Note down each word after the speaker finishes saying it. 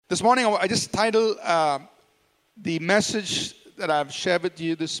This morning, I just titled the message that I've shared with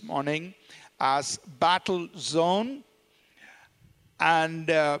you this morning as Battle Zone. And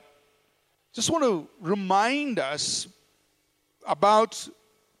just want to remind us about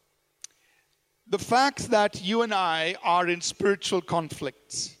the fact that you and I are in spiritual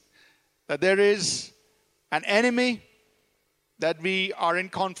conflicts. That there is an enemy that we are in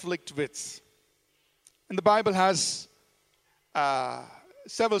conflict with. And the Bible has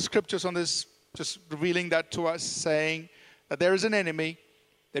several scriptures on this, just revealing that to us, saying that there is an enemy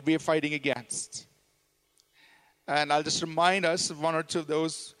that we are fighting against. And I'll just remind us of one or two of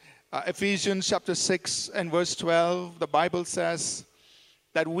those. Ephesians chapter 6 and verse 12, the Bible says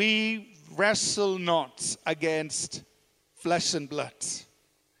that we wrestle not against flesh and blood,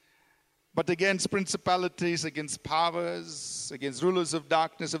 but against principalities, against powers, against rulers of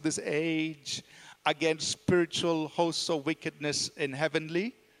darkness of this age, against spiritual hosts of wickedness in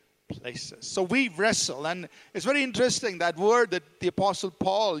heavenly places. So we wrestle, and it's very interesting that word that the Apostle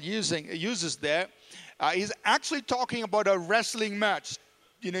Paul uses there. He's actually talking about a wrestling match.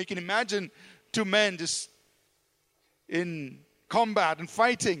 You can imagine two men just in combat and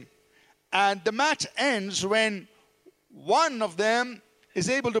fighting, and the match ends when one of them is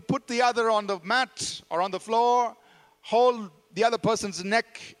able to put the other on the mat or on the floor, hold the other person's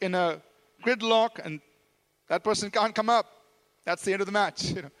neck in a gridlock, and that person can't come up. That's the end of the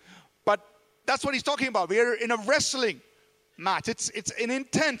match. But that's what he's talking about. We are in a wrestling match. It's an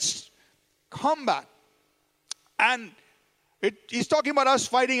intense combat, and he's talking about us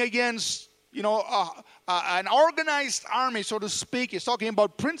fighting against an organized army, so to speak. He's talking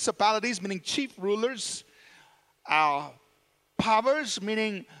about principalities, meaning chief rulers, powers,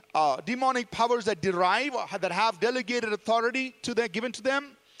 meaning demonic powers that that have delegated authority given to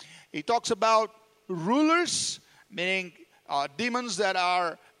them. He talks about rulers, meaning demons that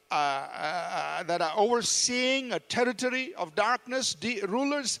are overseeing a territory of darkness,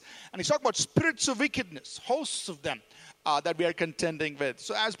 rulers. And he's talking about spirits of wickedness, hosts of them that we are contending with.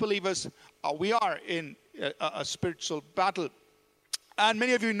 So as believers, we are in a spiritual battle. And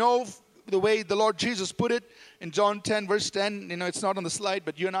many of you know the way the Lord Jesus put it in John 10 verse 10. It's not on the slide,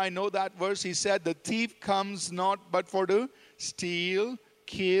 but you and I know that verse. He said, the thief comes not but for to steal,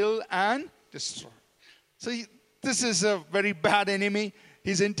 kill, and destroy. So this is a very bad enemy.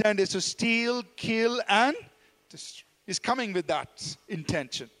 His intent is to steal, kill, and destroy. He's coming with that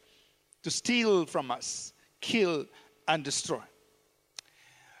intention, to steal from us, kill, and destroy.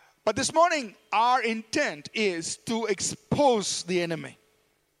 But this morning, our intent is to expose the enemy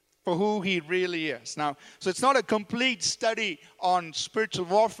for who he really is. Now, so it's not a complete study on spiritual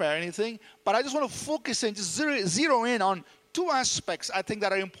warfare or anything, but I just want to focus in, just zero in on two aspects I think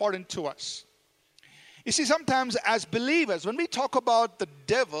that are important to us. You see, sometimes as believers, when we talk about the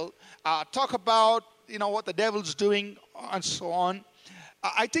devil, talk about what the devil's doing and so on,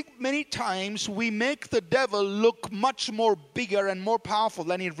 I think many times we make the devil look much more bigger and more powerful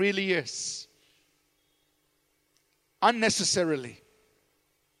than he really is. Unnecessarily.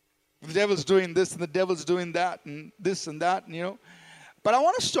 The devil's doing this and the devil's doing that and this and that, But I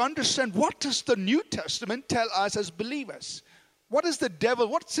want us to understand, what does the New Testament tell us as believers? What is the devil?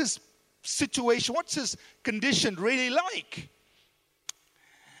 What's his situation? What's his condition really like?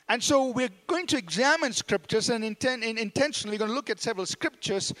 And so we're going to examine scriptures and intentionally going to look at several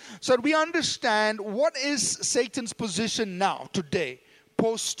scriptures so that we understand what is Satan's position now, today,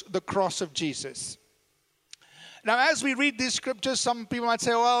 post the cross of Jesus. Now, as we read these scriptures, some people might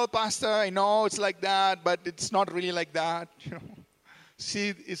say, well, Pastor, I know it's like that, but it's not really like that.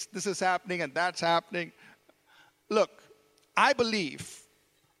 See, this is happening and that's happening. Look, I believe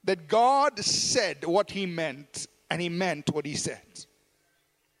that God said what he meant, and he meant what he said.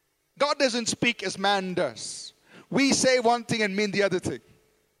 God doesn't speak as man does. We say one thing and mean the other thing.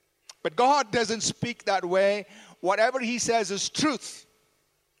 But God doesn't speak that way. Whatever he says is truth.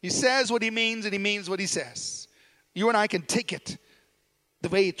 He says what he means, and he means what he says. You and I can take it the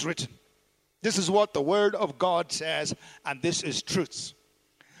way it's written. This is what the Word of God says, and this is truth.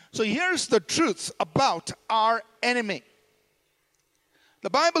 So here's the truth about our enemy. The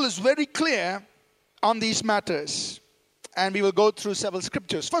Bible is very clear on these matters, and we will go through several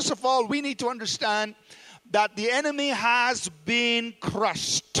scriptures. First of all, we need to understand that the enemy has been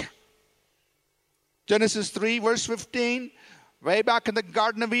crushed. Genesis 3 verse 15, way back in the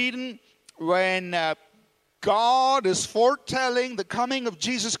Garden of Eden, when God is foretelling the coming of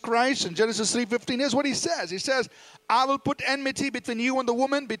Jesus Christ in Genesis 3:15. Here's what he says. He says, I will put enmity between you and the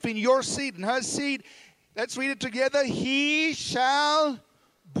woman, between your seed and her seed. Let's read it together. He shall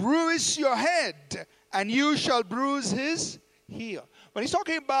bruise your head, and you shall bruise his heel. When he's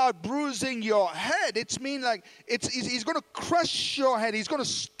talking about bruising your head, it's mean like he's going to crush your head. He's going to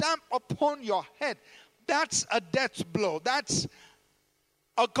stamp upon your head. That's a death blow. That's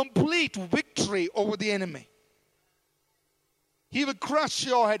a complete victory over the enemy. He will crush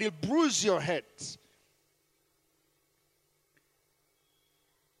your head. He'll bruise your head.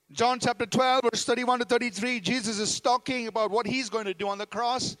 John chapter 12, verse 31 to 33, Jesus is talking about what he's going to do on the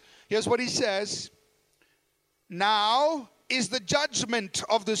cross. Here's what he says. Now is the judgment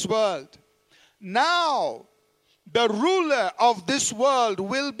of this world. Now the ruler of this world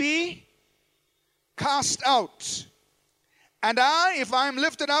will be cast out. And I, if I am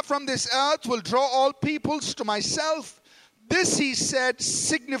lifted up from this earth, will draw all peoples to myself. This he said,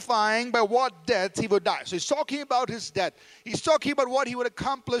 signifying by what death he would die. So he's talking about his death. He's talking about what he would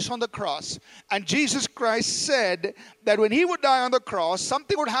accomplish on the cross. And Jesus Christ said that when he would die on the cross,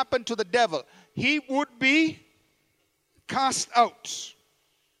 something would happen to the devil. He would be cast out.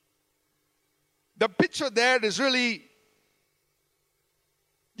 The picture there is really,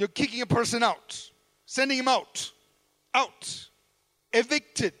 you're kicking a person out, sending him out,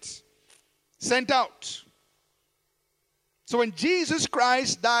 evicted, sent out. So when Jesus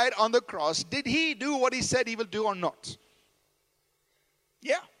Christ died on the cross, did he do what he said he will do or not?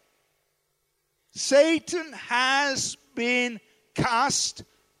 Yeah. Satan has been cast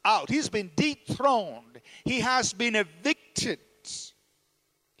out. He's been dethroned. He has been evicted.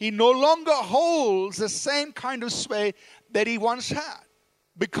 He no longer holds the same kind of sway that he once had,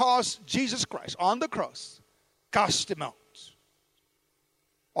 because Jesus Christ on the cross cast him out.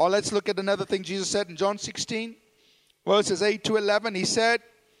 Or let's look at another thing Jesus said in John 16. Verses 8 to 11, he said,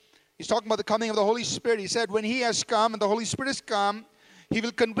 he's talking about the coming of the Holy Spirit. He said, when he has come and the Holy Spirit has come, he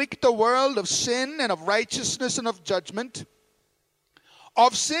will convict the world of sin and of righteousness and of judgment.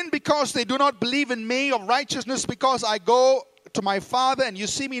 Of sin because they do not believe in me. Of righteousness because I go to my Father and you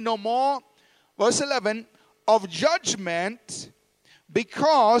see me no more. Verse 11, of judgment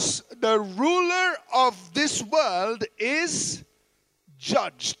because the ruler of this world is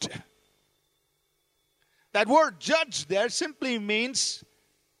judged. That word judge there simply means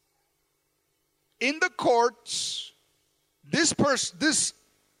in the courts, this ruler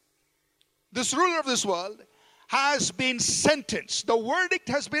of this world has been sentenced. The verdict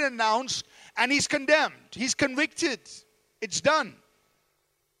has been announced and he's condemned. He's convicted. It's done.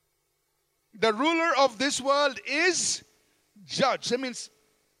 The ruler of this world is judged. That means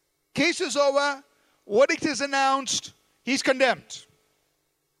case is over, verdict is announced, he's condemned.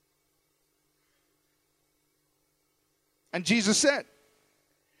 And Jesus said,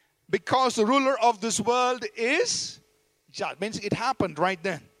 because the ruler of this world is judged. Means it happened right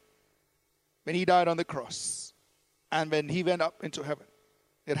then, when he died on the cross and when he went up into heaven.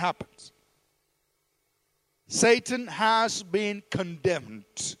 It happened. Satan has been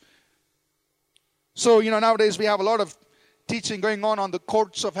condemned. So, nowadays we have a lot of teaching going on the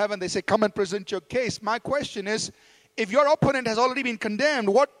courts of heaven. They say, come and present your case. My question is, if your opponent has already been condemned,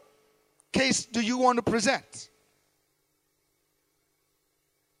 what case do you want to present?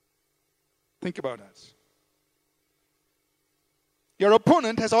 Think about that. Your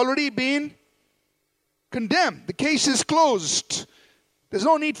opponent has already been condemned. The case is closed. There's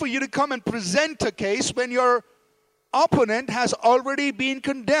no need for you to come and present a case when your opponent has already been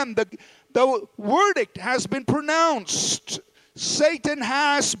condemned. The verdict has been pronounced. Satan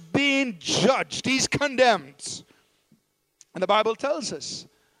has been judged. He's condemned. And the Bible tells us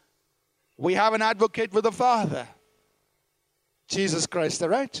we have an advocate with the Father, Jesus Christ the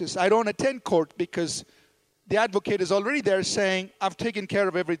righteous. I don't attend court because the advocate is already there saying, I've taken care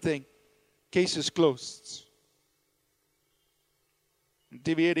of everything. Case is closed. I'm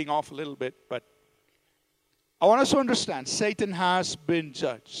deviating off a little bit, but I want us to understand Satan has been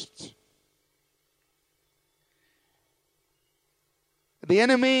judged. The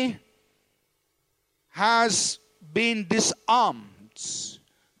enemy has been disarmed.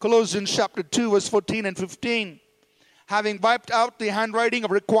 Colossians chapter 2 verse 14 and 15. Having wiped out the handwriting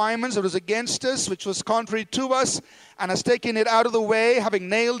of requirements that was against us, which was contrary to us, and has taken it out of the way, having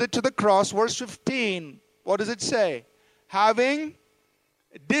nailed it to the cross. Verse 15, what does it say? Having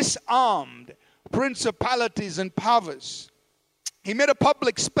disarmed principalities and powers. He made a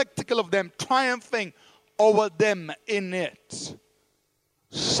public spectacle of them, triumphing over them in it.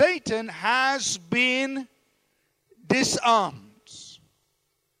 Satan has been disarmed.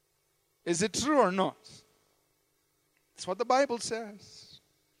 Is it true or not? That's what the Bible says.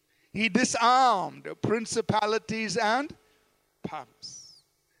 He disarmed principalities and powers.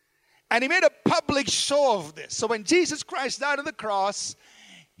 And he made a public show of this. So when Jesus Christ died on the cross,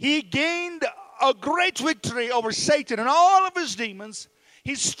 he gained a great victory over Satan and all of his demons.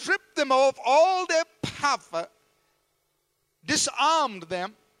 He stripped them of all their power, disarmed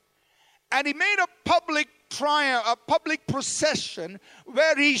them, and he made a public triumph, a public procession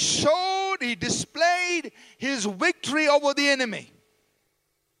where he displayed his victory over the enemy.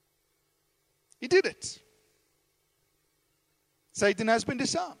 He did it. Satan has been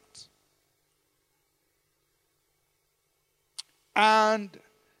disarmed. And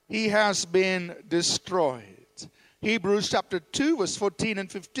he has been destroyed. Hebrews chapter 2, verse 14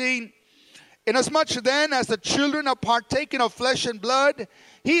 and 15. Inasmuch then as the children are partaken of flesh and blood,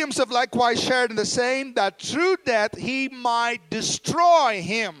 he himself likewise shared in the same, that through death he might destroy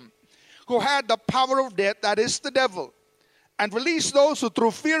him who had the power of death, that is the devil, and release those who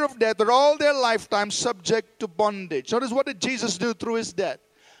through fear of death are all their lifetime subject to bondage. Notice, what did Jesus do through his death?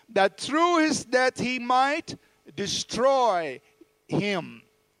 That through his death he might destroy him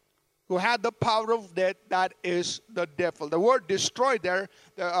who had the power of death, that is the devil. The word destroy there,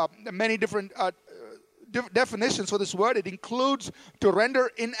 there are many different definitions for this word. It includes to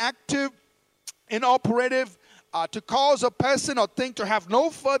render inactive, inoperative, to cause a person or thing to have no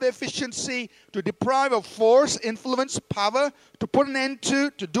further efficiency, to deprive of force, influence, power, to put an end to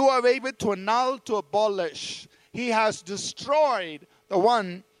do away with, to annul, to abolish. He has destroyed the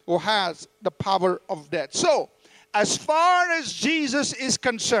one who has the power of death. So, as far as Jesus is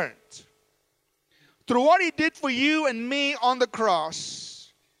concerned, through what he did for you and me on the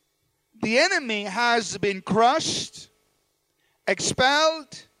cross, the enemy has been crushed,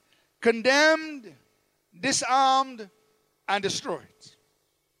 expelled, condemned, disarmed, and destroyed.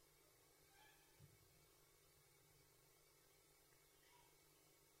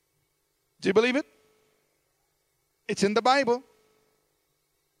 Do you believe it? It's in the Bible.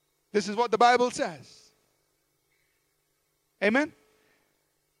 This is what the Bible says. Amen?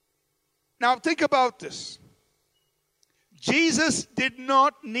 Now think about this. Jesus did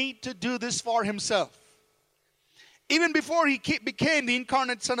not need to do this for himself. Even before he became the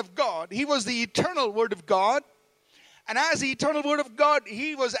incarnate Son of God, he was the eternal Word of God. And as the eternal Word of God,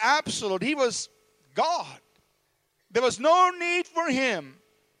 he was absolute. He was God. There was no need for him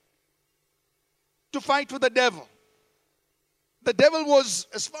to fight with the devil. The devil was,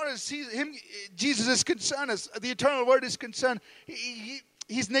 as far as Jesus is concerned, as the eternal Word is concerned,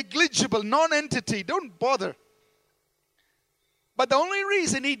 he's negligible, non-entity. Don't bother. But the only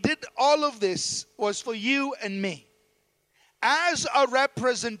reason he did all of this was for you and me, as a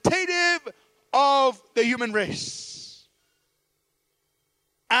representative of the human race.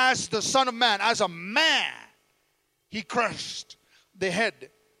 As the Son of Man, as a man, he crushed the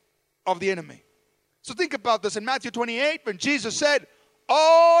head of the enemy. So think about this. In Matthew 28, when Jesus said,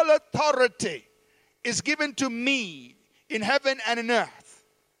 all authority is given to me in heaven and in earth.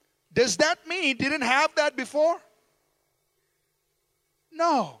 Does that mean he didn't have that before?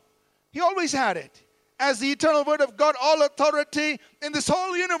 No. He always had it. As the eternal Word of God, all authority in this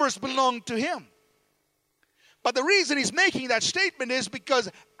whole universe belonged to him. But the reason he's making that statement is because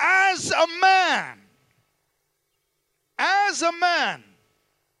as a man,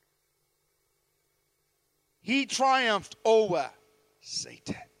 he triumphed over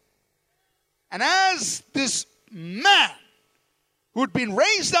Satan. And as this man who'd been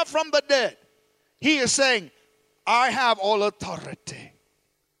raised up from the dead, he is saying, I have all authority.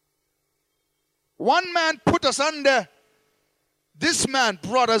 One man put us under, this man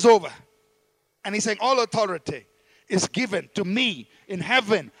brought us over. And he's saying, all authority is given to me in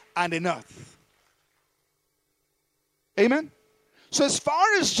heaven and in earth. Amen? So as far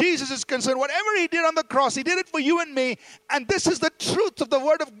as Jesus is concerned, whatever he did on the cross, he did it for you and me. And this is the truth of the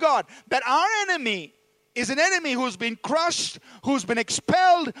Word of God, that our enemy is an enemy who's been crushed, who's been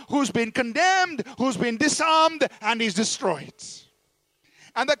expelled, who's been condemned, who's been disarmed, and he's destroyed.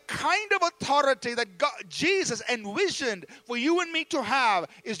 And the kind of authority that Jesus envisioned for you and me to have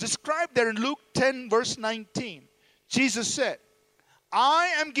is described there in Luke 10 verse 19. Jesus said,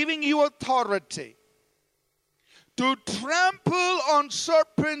 I am giving you authority to trample on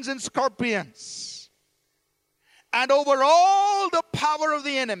serpents and scorpions and over all the power of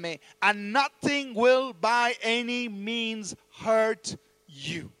the enemy, and nothing will by any means hurt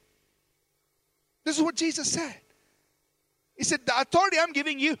you. This is what Jesus said. He said, the authority I'm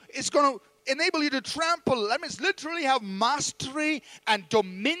giving you is going to enable you to trample. That means literally have mastery and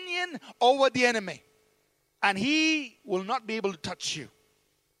dominion over the enemy. And he will not be able to touch you.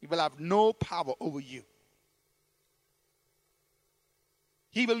 He will have no power over you.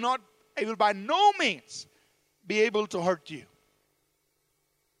 He will by no means be able to hurt you.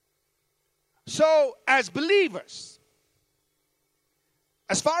 So, as believers,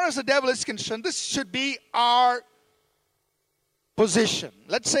 As far as the devil is concerned, this should be our position.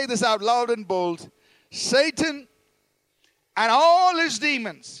 Let's say this out loud and bold. Satan and all his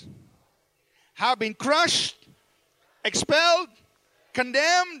demons have been crushed, expelled,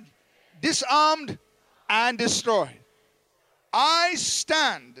 condemned, disarmed, and destroyed. I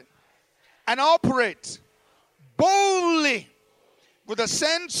stand and operate boldly with a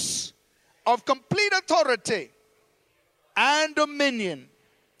sense of complete authority and dominion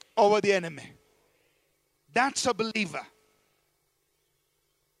over the enemy. That's a believer.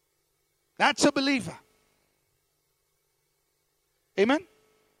 That's a believer. Amen?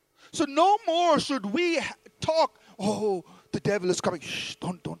 So no more should we talk, oh, the devil is coming. Shh,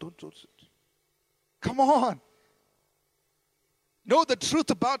 don't. Come on. Know the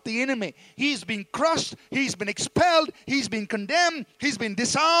truth about the enemy. He's been crushed. He's been expelled. He's been condemned. He's been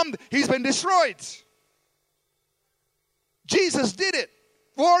disarmed. He's been destroyed. Jesus did it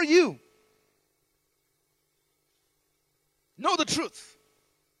for you. Know the truth.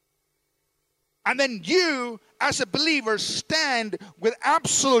 And then you, as a believer, stand with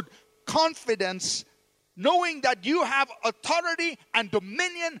absolute confidence, knowing that you have authority and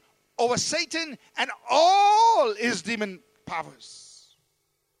dominion over Satan and all his demon powers.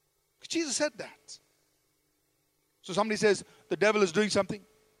 Jesus said that. So somebody says, the devil is doing something.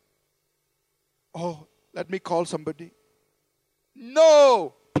 Oh, let me call somebody.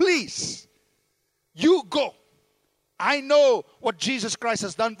 No, please. You go. I know what Jesus Christ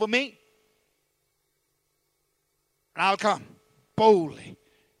has done for me. And I'll come boldly.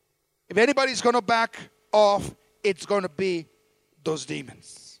 If anybody's going to back off, it's going to be those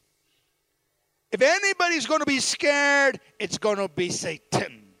demons. If anybody's going to be scared, it's going to be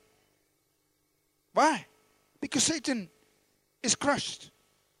Satan. Why? Because Satan is crushed,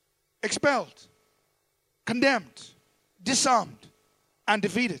 expelled, condemned, disarmed, and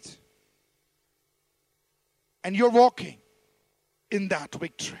defeated. And you're walking in that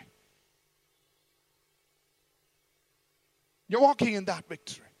victory. You're walking in that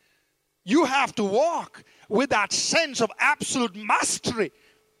victory. You have to walk with that sense of absolute mastery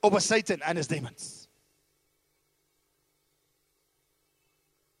over Satan and his demons.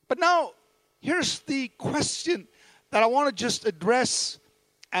 But now, here's the question that I want to just address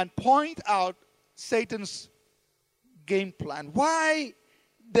and point out Satan's game plan. Why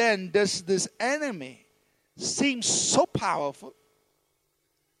then does this enemy seem so powerful?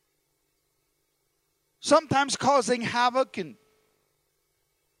 Sometimes causing havoc and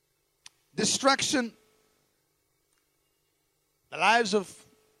destruction, the lives of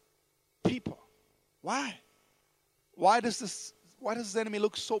people. Why? Why does the enemy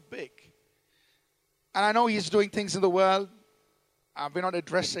look so big? And I know he's doing things in the world. We're not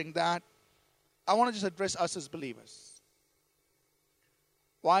addressing that. I want to just address us as believers.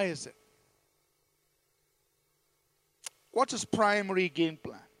 Why is it? What's his primary game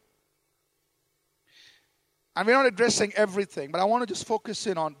plan? And we're not addressing everything, but I want to just focus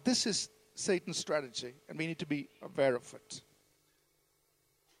in on this is Satan's strategy, and we need to be aware of it.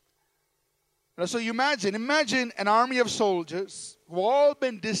 Now, so you imagine an army of soldiers who've all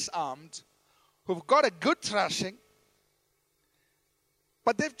been disarmed, who've got a good thrashing,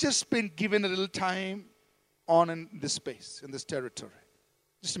 but they've just been given a little time on in this space, in this territory.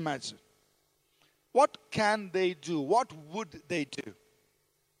 Just imagine. What can they do? What would they do?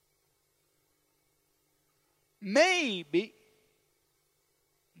 Maybe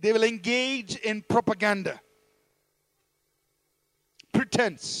they will engage in propaganda,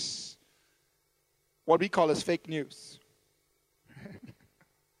 pretense, what we call as fake news.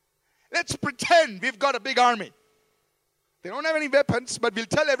 Let's pretend we've got a big army. They don't have any weapons, but we'll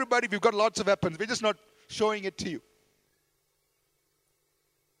tell everybody we've got lots of weapons. We're just not showing it to you.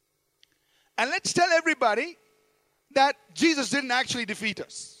 And let's tell everybody that Jesus didn't actually defeat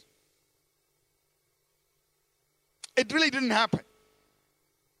us. It really didn't happen.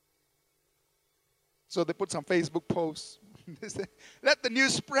 So they put some Facebook posts. They say, let the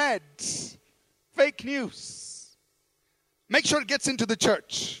news spread. Fake news. Make sure it gets into the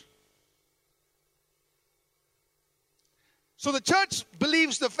church. So the church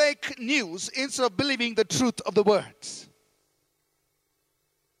believes the fake news instead of believing the truth of the words.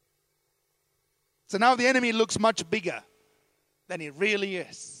 So now the enemy looks much bigger than he really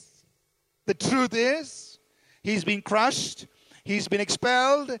is. The truth is, he's been crushed, he's been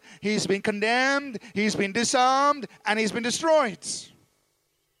expelled, he's been condemned, he's been disarmed, and he's been destroyed.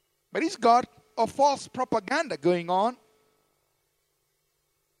 But he's got a false propaganda going on,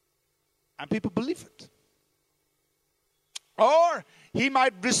 and people believe it. Or he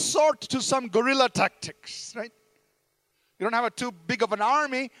might resort to some guerrilla tactics, right? You don't have a too big of an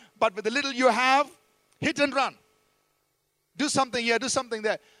army, but with the little you have, hit and run. Do something here, do something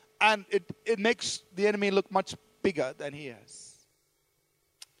there. And it makes the enemy look much bigger than he is.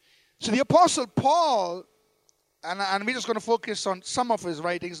 So the Apostle Paul, and we're just going to focus on some of his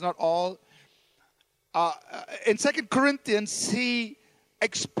writings, not all. In 2 Corinthians, he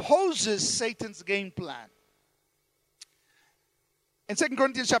exposes Satan's game plan. In 2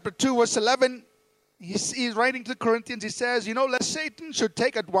 Corinthians chapter 2, verse 11, he's writing to the Corinthians, he says, lest Satan should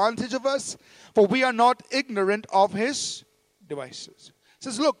take advantage of us, for we are not ignorant of his devices. He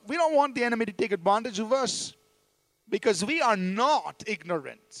says, look, we don't want the enemy to take advantage of us because we are not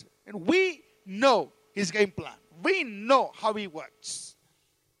ignorant. And we know his game plan. We know how he works.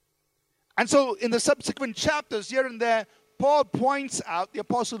 And so in the subsequent chapters here and there, the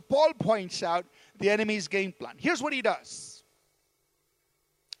Apostle Paul points out the enemy's game plan. Here's what he does.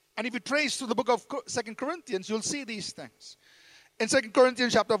 And if you trace through the book of 2 Corinthians, you'll see these things. In 2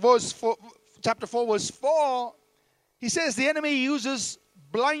 Corinthians chapter 4, verse 4, he says the enemy uses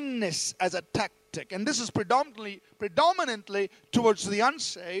blindness as a tactic. And this is predominantly towards the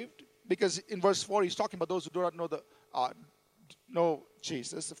unsaved, because in verse 4 he's talking about those who do not know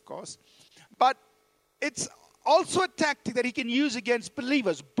Jesus, of course. But it's also a tactic that he can use against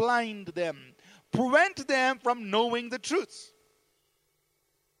believers, blind them, prevent them from knowing the truth.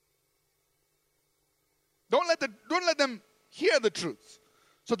 Don't let them hear the truth.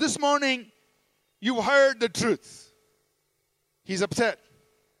 So this morning, you heard the truth. He's upset,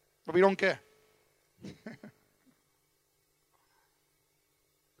 but we don't care.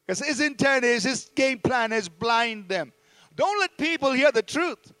 Because his intent is, his game plan is blind them. Don't let people hear the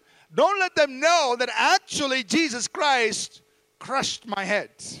truth. Don't let them know that actually Jesus Christ crushed my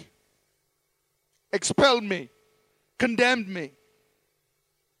head, expelled me, condemned me,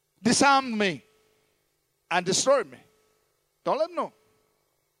 disarmed me, and destroyed me. Don't let them know.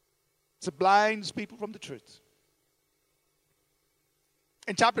 It blinds people from the truth.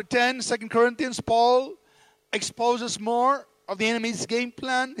 In chapter 10, 2 Corinthians, Paul exposes more of the enemy's game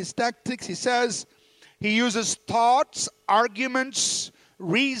plan, his tactics. He says he uses thoughts, arguments,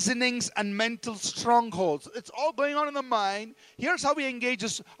 reasonings, and mental strongholds. It's all going on in the mind. Here's how he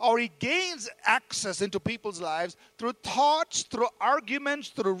engages, or he gains access into people's lives through thoughts, through arguments,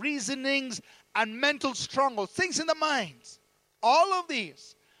 through reasonings, and mental strongholds. Things in the mind. All of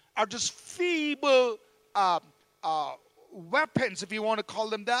these are just feeble weapons, if you want to call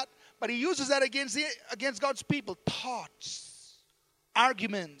them that. But he uses that against God's people. Thoughts,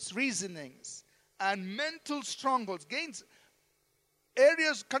 arguments, reasonings, and mental strongholds. Gains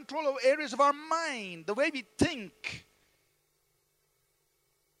control of areas of our mind, the way we think.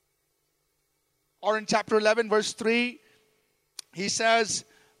 Or in chapter 11, verse 3, he says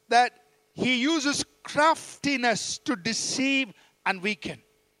that he uses craftiness to deceive and weaken.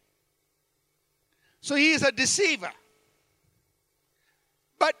 So he is a deceiver.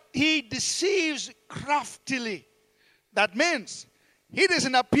 But he deceives craftily. That means he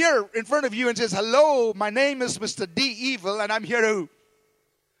doesn't appear in front of you and says, hello, my name is Mr. D. Evil and I'm here to.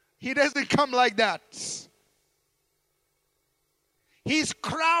 He doesn't come like that. He's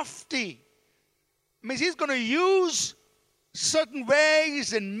crafty. Means he's going to use certain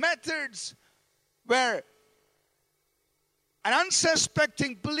ways and methods where an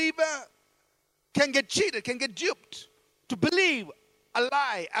unsuspecting believer can get cheated, can get duped to believe a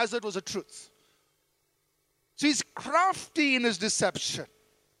lie as it was a truth. So he's crafty in his deception.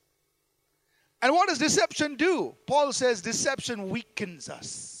 And what does deception do? Paul says deception weakens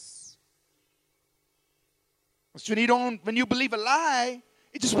us. So when you believe a lie,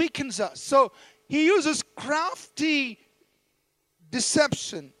 it just weakens us. So he uses crafty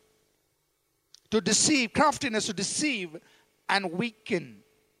deception to deceive, craftiness to deceive and weaken.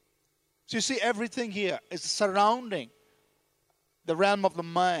 So you see, everything here is surrounding the realm of the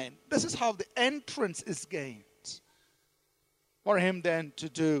mind. This is how the entrance is gained for him then to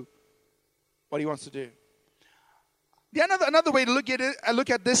do what he wants to do. Another way to look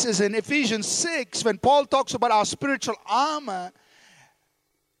at this is in Ephesians 6, when Paul talks about our spiritual armor.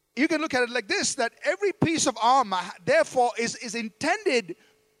 You can look at it like this, that every piece of armor, therefore, is intended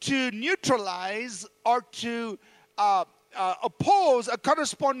to neutralize or to oppose a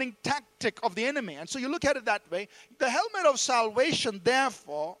corresponding tactic of the enemy. And so you look at it that way. The helmet of salvation,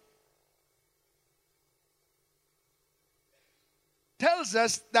 therefore, tells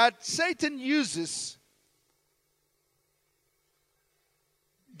us that Satan uses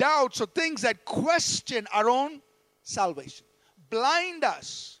doubts or things that question our own salvation, blind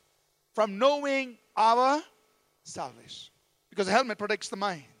us from knowing our salvation, because the helmet protects the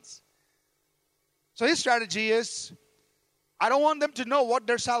minds. So his strategy is I don't want them to know what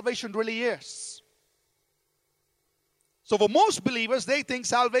their salvation really is. So for most believers, they think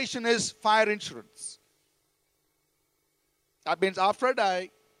salvation is fire insurance. That means after I die,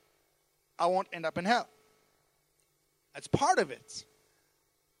 I won't end up in hell. That's part of it.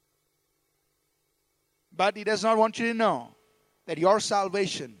 But he does not want you to know that your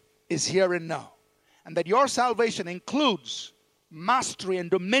salvation is here and now. And that your salvation includes mastery and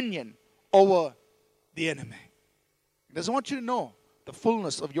dominion over the enemy. He doesn't want you to know the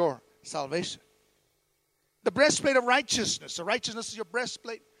fullness of your salvation. The breastplate of righteousness. So righteousness is your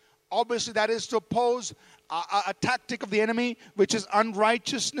breastplate. Obviously, that is to oppose a tactic of the enemy, which is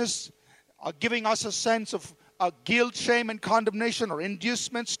unrighteousness, giving us a sense of guilt, shame, and condemnation, or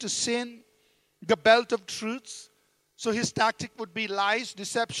inducements to sin. The belt of truths. So his tactic would be lies,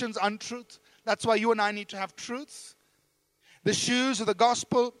 deceptions, untruth. That's why you and I need to have truth. The shoes of the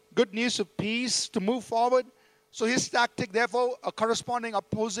gospel, good news of peace to move forward. So his tactic, therefore, a corresponding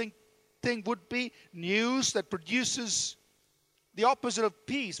opposing thing would be news that produces the opposite of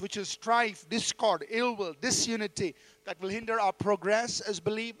peace, which is strife, discord, ill will, disunity that will hinder our progress as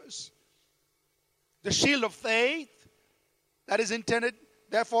believers. The shield of faith that is intended,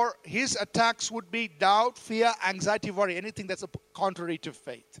 therefore, his attacks would be doubt, fear, anxiety, worry, anything that's contrary to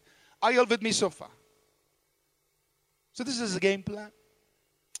faith. Are you all with me so far? So this is a game plan.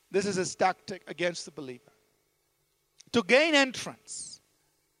 This is his tactic against the believer. To gain entrance,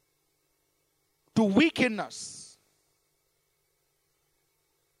 to weaken us.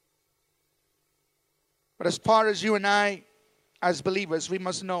 But as far as you and I, as believers, we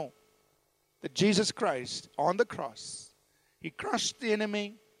must know that Jesus Christ on the cross, he crushed the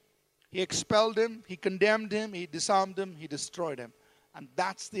enemy, he expelled him, he condemned him, he disarmed him, he destroyed him. And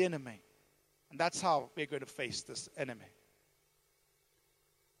that's the enemy. And that's how we're going to face this enemy.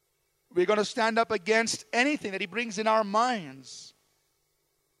 We're going to stand up against anything that he brings in our minds.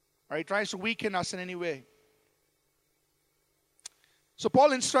 Or he tries to weaken us in any way. So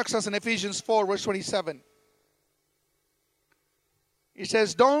Paul instructs us in Ephesians 4, verse 27. He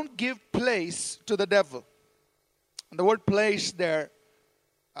says, don't give place to the devil. And the word place there,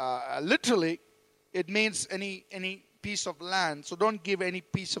 literally, it means any piece of land. So don't give any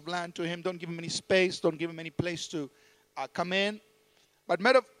piece of land to him. Don't give him any space. Don't give him any place to come in. But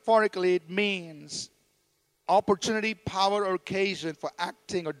metaphorically, it means opportunity, power, or occasion for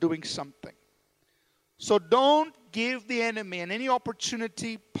acting or doing something. So don't give the enemy any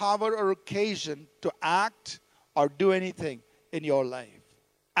opportunity, power, or occasion to act or do anything in your life.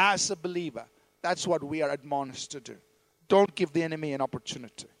 As a believer, that's what we are admonished to do. Don't give the enemy an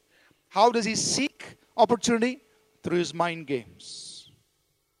opportunity. How does he seek opportunity? Through his mind games.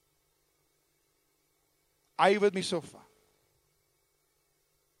 Are you with me so far?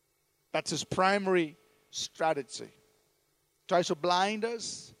 That's his primary strategy. Tries to blind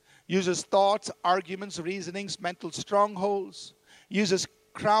us, uses thoughts, arguments, reasonings, mental strongholds, uses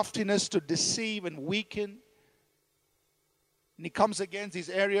craftiness to deceive and weaken. And he comes against these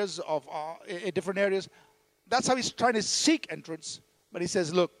areas of different areas. That's how he's trying to seek entrance. But he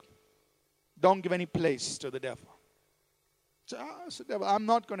says, look, don't give any place to the devil. So, devil, I'm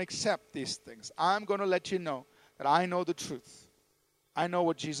not going to accept these things. I'm going to let you know that I know the truth. I know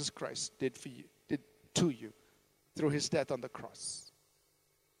what Jesus Christ did for you, did to you through his death on the cross.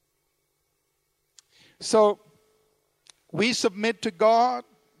 So we submit to God,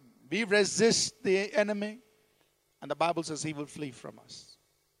 we resist the enemy, and the Bible says he will flee from us.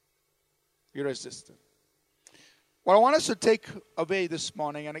 We resist him. What I want us to take away this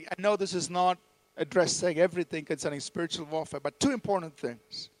morning, and I know this is not addressing everything concerning spiritual warfare, but two important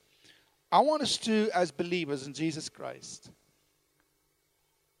things. I want us to, as believers in Jesus Christ,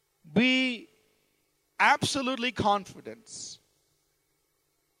 be absolutely confident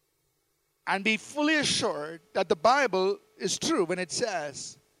and be fully assured that the Bible is true when it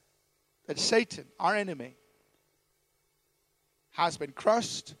says that Satan, our enemy, has been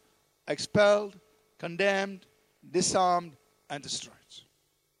crushed, expelled, condemned, disarmed, and destroyed.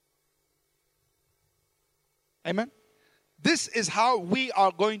 Amen? This is how we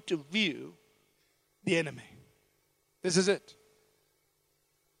are going to view the enemy. This is it.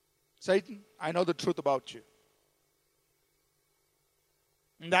 Satan, I know the truth about you.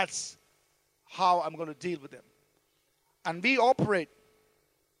 And that's how I'm going to deal with him. And we operate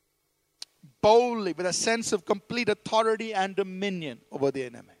boldly with a sense of complete authority and dominion over the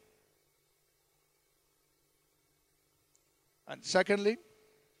enemy. And secondly,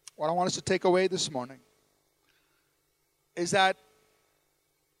 what I want us to take away this morning is that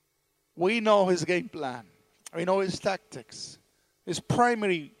we know his game plan. We know his tactics. His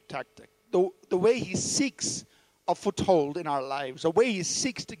primary tactic. The way he seeks a foothold in our lives, the way he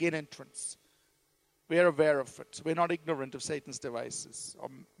seeks to gain entrance, we are aware of it. We're not ignorant of Satan's devices or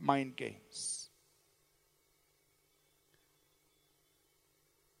mind games.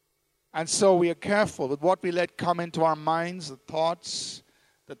 And so we are careful with what we let come into our minds, the thoughts,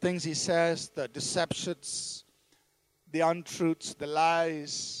 the things he says, the deceptions, the untruths, the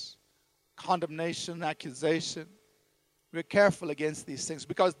lies, condemnation, accusation. We're careful against these things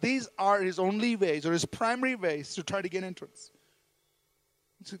because these are his only ways or his primary ways to try to gain entrance.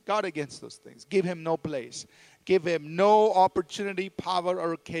 So guard against those things. Give him no place. Give him no opportunity, power,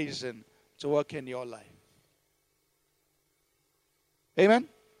 or occasion to work in your life. Amen?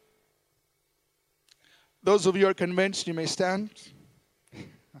 Those of you who are convinced, you may stand.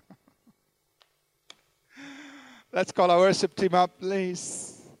 Let's call our worship team up,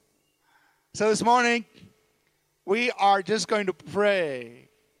 please. So this morning, we are just going to pray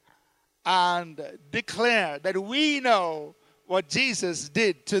and declare that we know what Jesus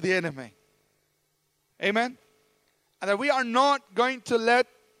did to the enemy. Amen? And that we are not going to let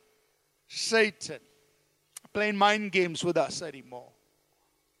Satan play mind games with us anymore.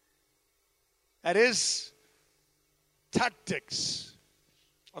 That is tactics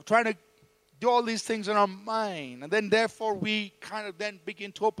of trying to do all these things in our mind. And then therefore we kind of then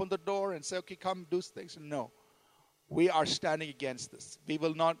begin to open the door and say, okay, come do things. No. We are standing against this. We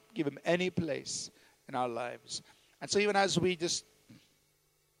will not give him any place in our lives. And so even as we just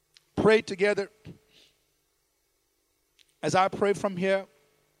pray together, as I pray from here,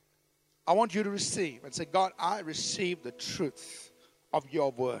 I want you to receive and say, God, I receive the truth of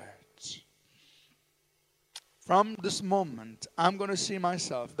your words. From this moment, I'm going to see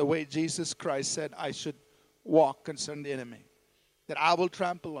myself the way Jesus Christ said I should walk concerning the enemy. That I will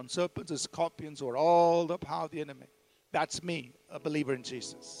trample on serpents and scorpions or all the power of the enemy. That's me, a believer in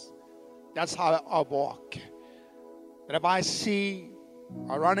Jesus. That's how I walk. That if I see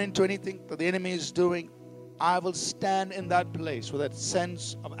or run into anything that the enemy is doing, I will stand in that place with that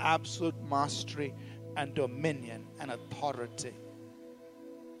sense of absolute mastery and dominion and authority.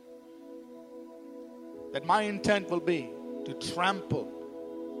 That my intent will be to trample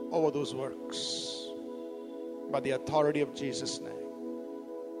over those works by the authority of Jesus' name.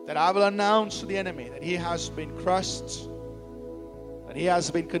 That I will announce to the enemy that he has been crushed, that he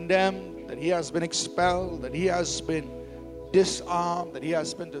has been condemned, that he has been expelled, that he has been disarmed, that he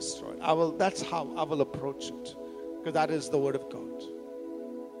has been destroyed. That's how I will approach it, because that is the word of God.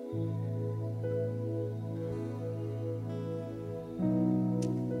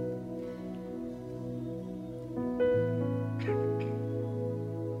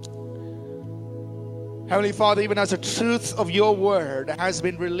 Heavenly Father, even as the truth of your word has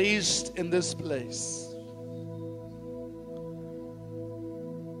been released in this place,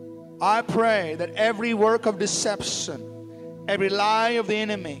 I pray that every work of deception, every lie of the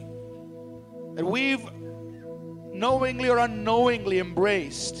enemy that we've knowingly or unknowingly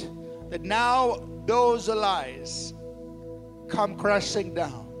embraced, that now those lies come crashing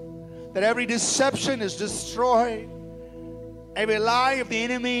down. That every deception is destroyed. Every lie of the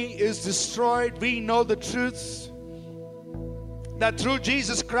enemy is destroyed. We know the truth. That through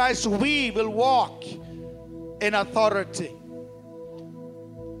Jesus Christ we will walk in authority.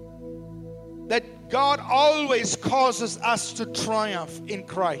 That God always causes us to triumph in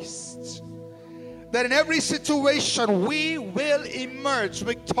Christ. That in every situation we will emerge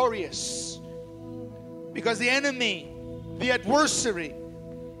victorious. Because the enemy, the adversary,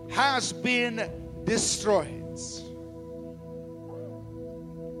 has been destroyed.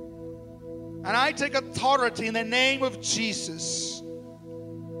 And I take authority in the name of Jesus,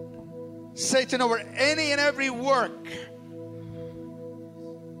 Satan, over any and every work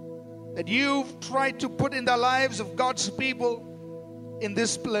that you've tried to put in the lives of God's people in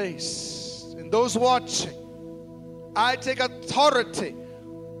this place, in those watching. I take authority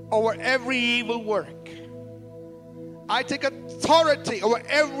over every evil work. I take authority over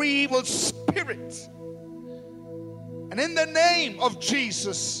every evil spirit. And in the name of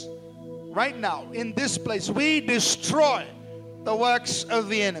Jesus, right now, in this place, we destroy the works of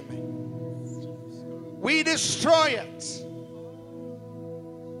the enemy. We destroy it.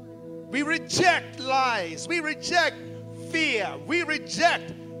 We reject lies. We reject fear. We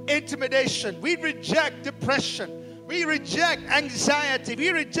reject intimidation. We reject depression. We reject anxiety.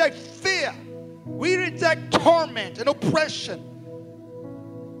 We reject fear. We reject torment and oppression.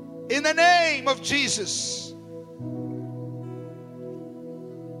 In the name of Jesus.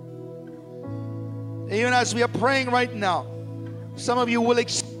 Even as we are praying right now, some of you will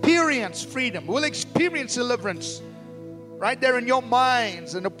experience freedom, will experience deliverance right there in your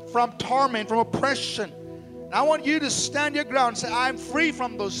minds, and from torment, from oppression, I want you to stand your ground and say, I'm free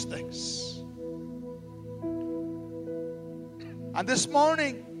from those things. And this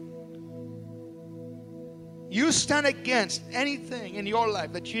morning, you stand against anything in your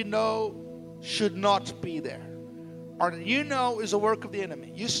life that you know should not be there, or that you know is a work of the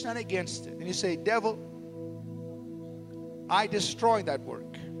enemy. You stand against it and you say, devil, I destroy that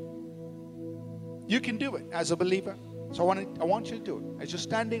work. You can do it as a believer. So I want you to do it. As you're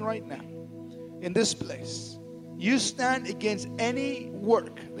standing right now in this place, you stand against any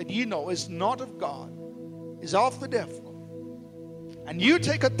work that you know is not of God, is of the devil. And you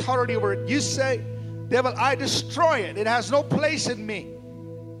take authority over it. You say, devil, I destroy it. It has no place in me.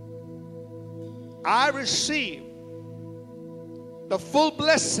 I receive the full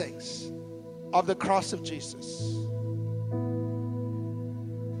blessings of the cross of Jesus.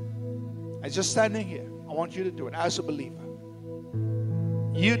 As you're standing here, I want you to do it as a believer.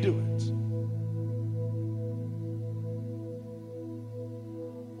 You do it.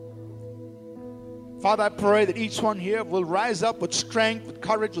 Father, I pray that each one here will rise up with strength, with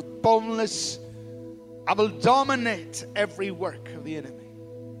courage, with boldness. I will dominate every work of the enemy.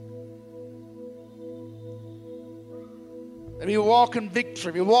 That we walk in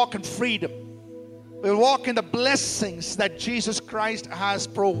victory, we walk in freedom. We walk in the blessings that Jesus Christ has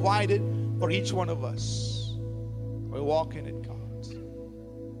provided for each one of us. We walk in it, God.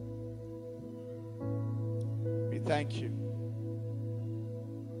 We thank you.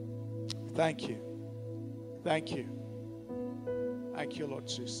 Thank you. Thank you. Thank you, Lord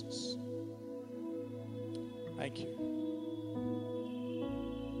Jesus. Thank you.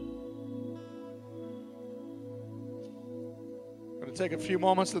 I'm going to take a few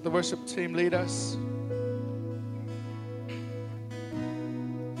moments, let the worship team lead us.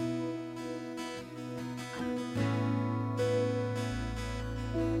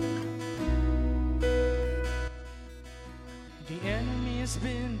 The enemy has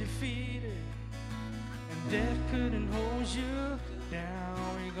been defeated, and death couldn't hold you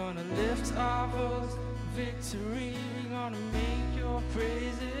down. We're gonna lift our voice in victory. We're gonna make your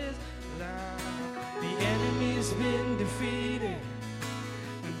praises loud. The enemy has been defeated,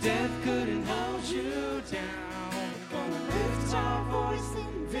 and death couldn't hold you down. We're gonna lift our voice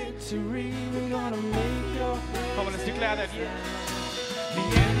in victory. We're gonna make your praises Come on, let's declare that. The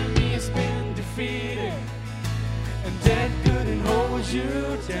enemy has been defeated, and death couldn't hold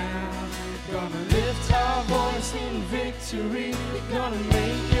you down. We're gonna lift our voice in victory. We're gonna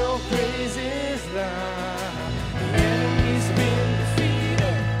make your praises loud. The enemy's been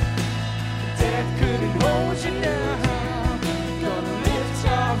defeated, death couldn't hold you down. We're gonna lift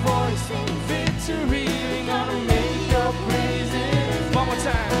our voice in victory. We're gonna make your praises. One more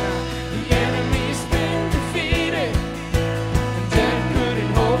time now. The enemy's been defeated, and death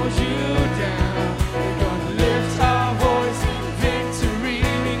couldn't hold you down. We're gonna lift our voice in victory.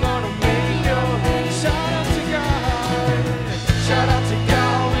 We're gonna make your shout out to God. Shout out to God.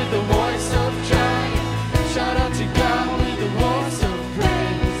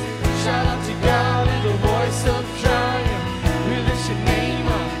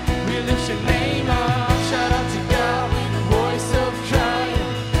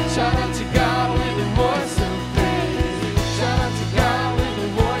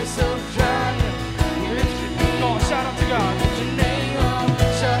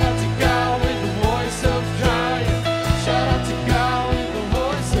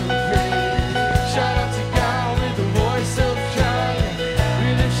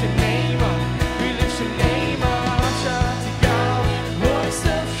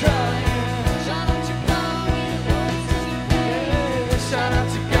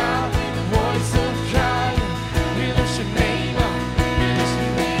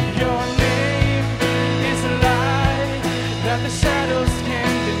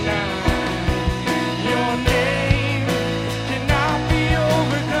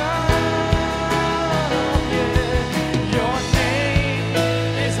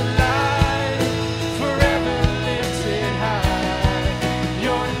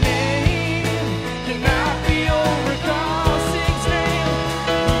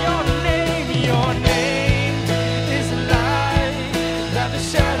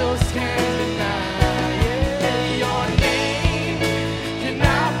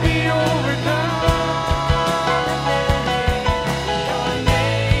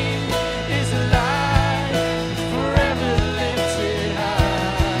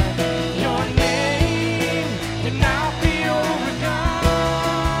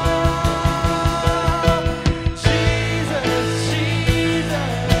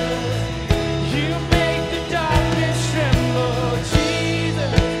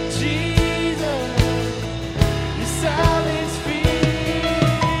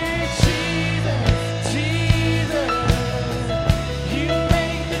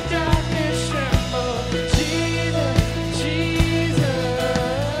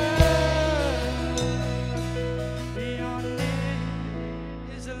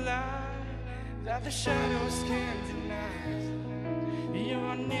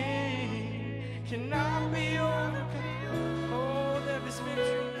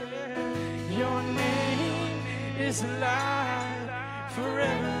 is alive,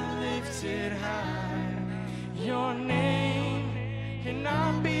 forever lifted high. Your name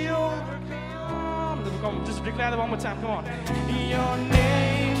cannot be overcome. Come on, just declare that one more time. Come on. Your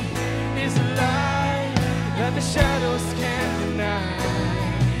name is alive, that the shadows can't deny.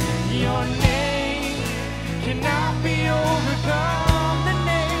 Your name cannot be overcome. The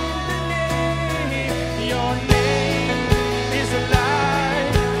name, your name is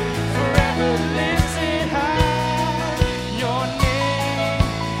alive, forever lifted high. Your name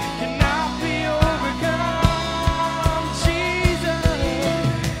cannot be overcome. Jesus,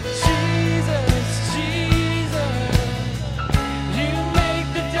 Jesus, Jesus, you make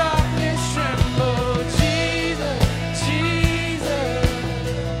the darkness tremble. Jesus, Jesus,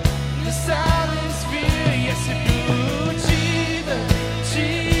 the silence fear, yes you do. Jesus,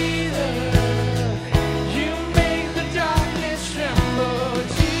 Jesus, you make the darkness tremble.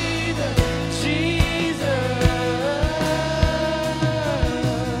 Jesus, Jesus,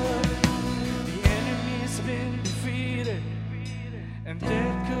 the enemy has been defeated, and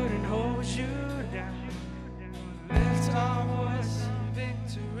death couldn't hold you down. Lift our voice in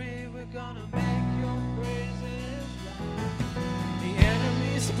victory, we're gonna make your praises loud. The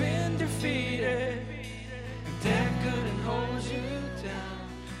enemy's been defeated, and death couldn't hold you down.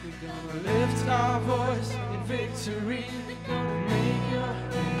 We're gonna lift our voice in victory, we're gonna make your...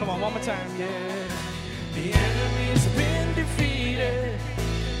 Come on, one more time, yeah. The enemy's been defeated,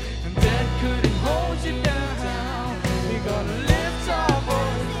 and death couldn't hold you down. We're gonna lift our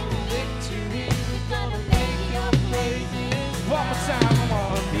voice in victory, we're gonna make your praises loud. One more time, come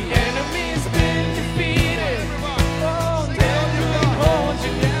on. The enemy's been defeated, oh, death couldn't hold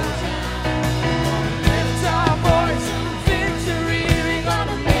you down. Lift our voice in victory, we're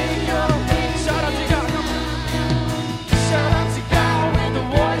gonna make your praises. Shout out to God, come on. Shout out to God with the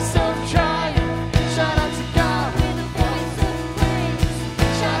voice of triumph. Shout out to God with the voice of praise.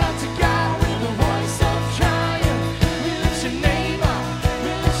 Shout out to God with the voice of triumph. We lift your name up, we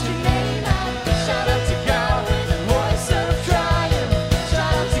lift your name up. Shout out to God with the voice of triumph.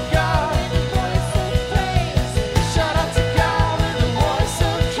 Shout out to God with the voice of praise. Shout out to God with the voice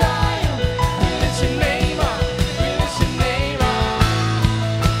of triumph. We lift your name up, we lift your name up.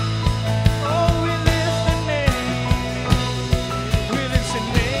 Oh, we lift the name, we lift your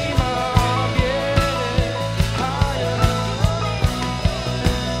name up, yeah, higher.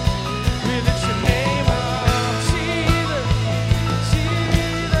 We lift your name up, Jesus, Jesus,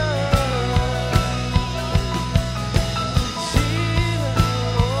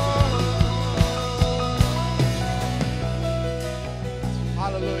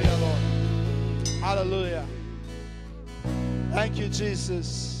 Hallelujah, Lord. Hallelujah. Thank you,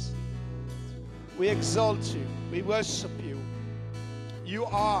 Jesus. We exalt you. We worship you. You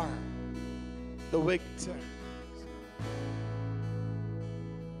are the victor.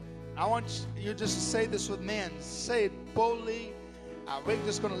 I want you just to say this with me and say it boldly. We're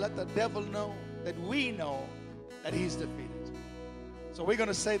just going to let the devil know that we know that he's defeated. So we're going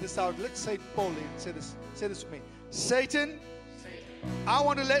to say this out. Let's say it boldly and say this with me. Satan, I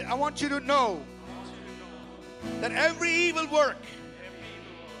want you to know that every evil work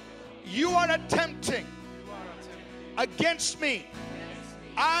you are attempting against me,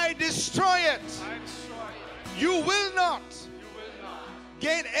 I destroy it. You will not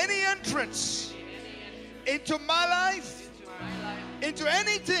gain any entrance into my life, into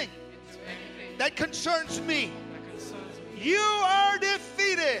anything that concerns me. You are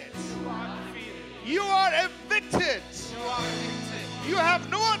defeated. You are evicted. You have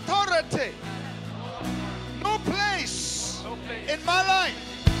no authority, no place in my life.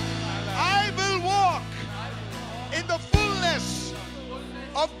 I will walk in the fullness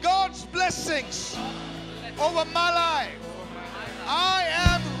of God's blessings over my life. I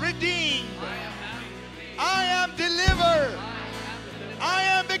am redeemed. I am delivered. I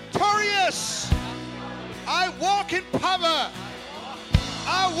am victorious. I walk in power.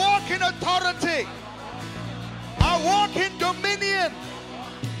 I walk in authority. I walk in dominion.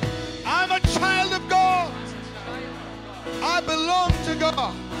 I'm a child of God. I belong to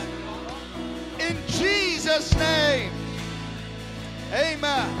God. In Jesus' name.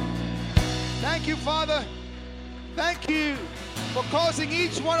 Amen. Thank you, Father. Thank you for causing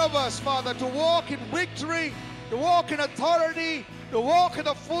each one of us, Father, to walk in victory, to walk in authority, to walk in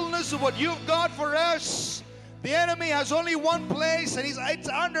the fullness of what you've got for us. The enemy has only one place, and it's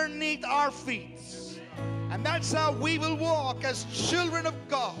underneath our feet. And that's how we will walk as children of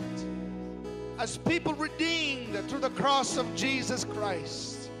God, as people redeemed through the cross of Jesus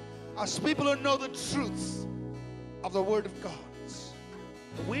Christ, as people who know the truth of the Word of God.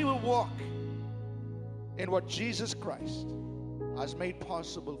 We will walk in what Jesus Christ has made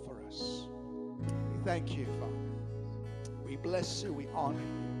possible for us. We thank you, Father. We bless you. We honor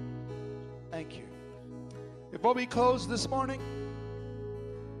you. Thank you. Before we close this morning,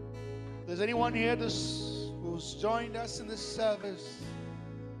 if there's anyone here who's joined us in this service,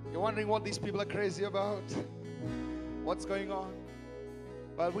 you're wondering what these people are crazy about, what's going on.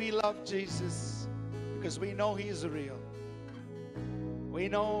 But we love Jesus because we know He is real. We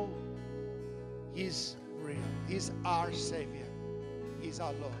know He's real. He's our Savior. He's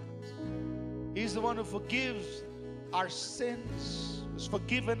our Lord. He's the one who forgives our sins, who's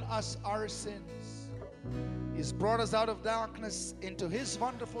forgiven us our sins. He's brought us out of darkness into His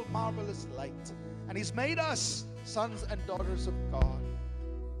wonderful, marvelous light. And He's made us sons and daughters of God.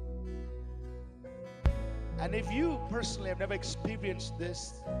 And if you personally have never experienced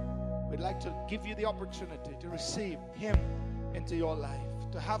this, we'd like to give you the opportunity to receive Him into your life,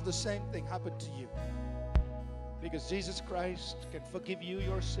 to have the same thing happen to you. Because Jesus Christ can forgive you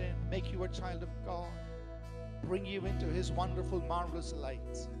your sin, make you a child of God, bring you into His wonderful, marvelous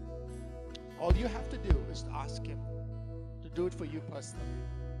light. All you have to do is to ask Him to do it for you personally.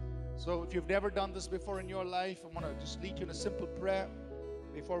 So if you've never done this before in your life, I want to just lead you in a simple prayer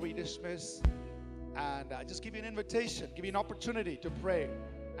before we dismiss. And just give you an invitation, give you an opportunity to pray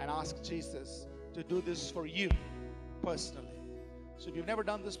and ask Jesus to do this for you personally. So if you've never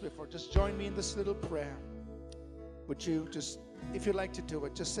done this before, just join me in this little prayer. Would you just, if you'd like to do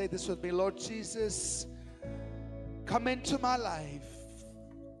it, just say this with me. Lord Jesus, come into my life.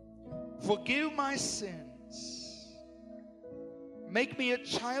 Forgive my sins. Make me a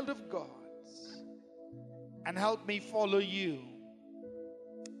child of God. And help me follow you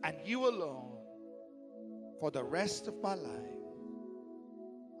and you alone for the rest of my life.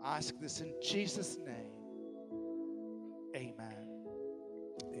 I ask this in Jesus' name. Amen.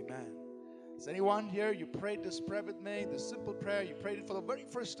 Amen. Is anyone here, you prayed this prayer with me, this simple prayer, you prayed it for the very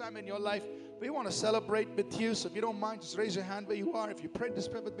first time in your life. We want to celebrate with you, so if you don't mind, just raise your hand where you are. If you prayed this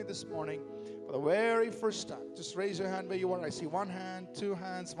prayer with me this morning for the very first time, just raise your hand where you are. I see one hand, two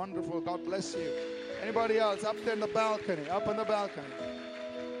hands. Wonderful. God bless you. Anybody else up there in the balcony, up on the balcony?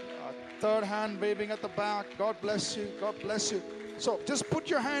 Third hand waving at the back. God bless you. God bless you. So just put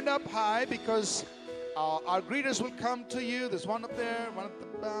your hand up high, because our greeters will come to you. There's one up there, one at the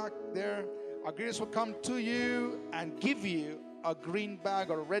back there. Our greeters will come to you and give you a green bag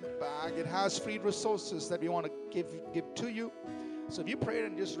or a red bag. It has free resources that we want to give to you. So if you prayed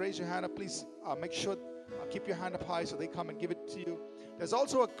and just raise your hand up, please make sure, keep your hand up high so they come and give it to you. There's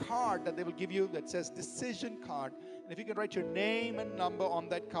also a card that they will give you that says decision card. And if you can write your name and number on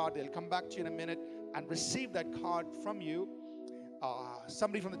that card, they'll come back to you in a minute and receive that card from you.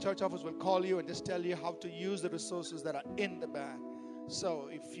 Somebody from the church office will call you and just tell you how to use the resources that are in the bag. So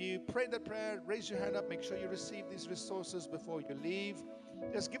if you prayed that prayer, raise your hand up. Make sure you receive these resources before you leave.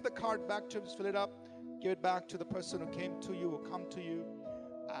 Just give the card back to him, fill it up, give it back to the person who came to you, who come to you,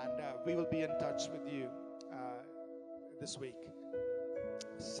 and we will be in touch with you this week.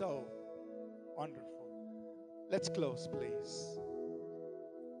 So wonderful. Let's close, please.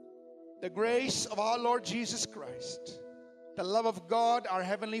 The grace of our Lord Jesus Christ, the love of God, our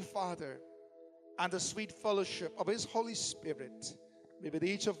Heavenly Father, and the sweet fellowship of His Holy Spirit be with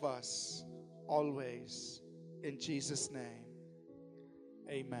each of us always. In Jesus' name,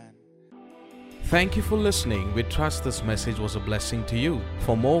 amen. Thank you for listening. We trust this message was a blessing to you.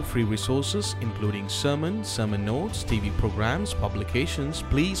 For more free resources, including sermon notes, TV programs, publications,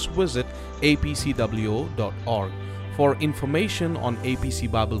 please visit apcwo.org. For information on APC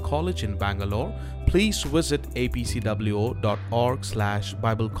Bible College in Bangalore, please visit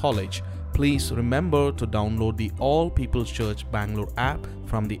apcwo.org/Bible College. Please remember to download the All People's Church Bangalore app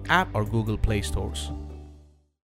from the App or Google Play stores.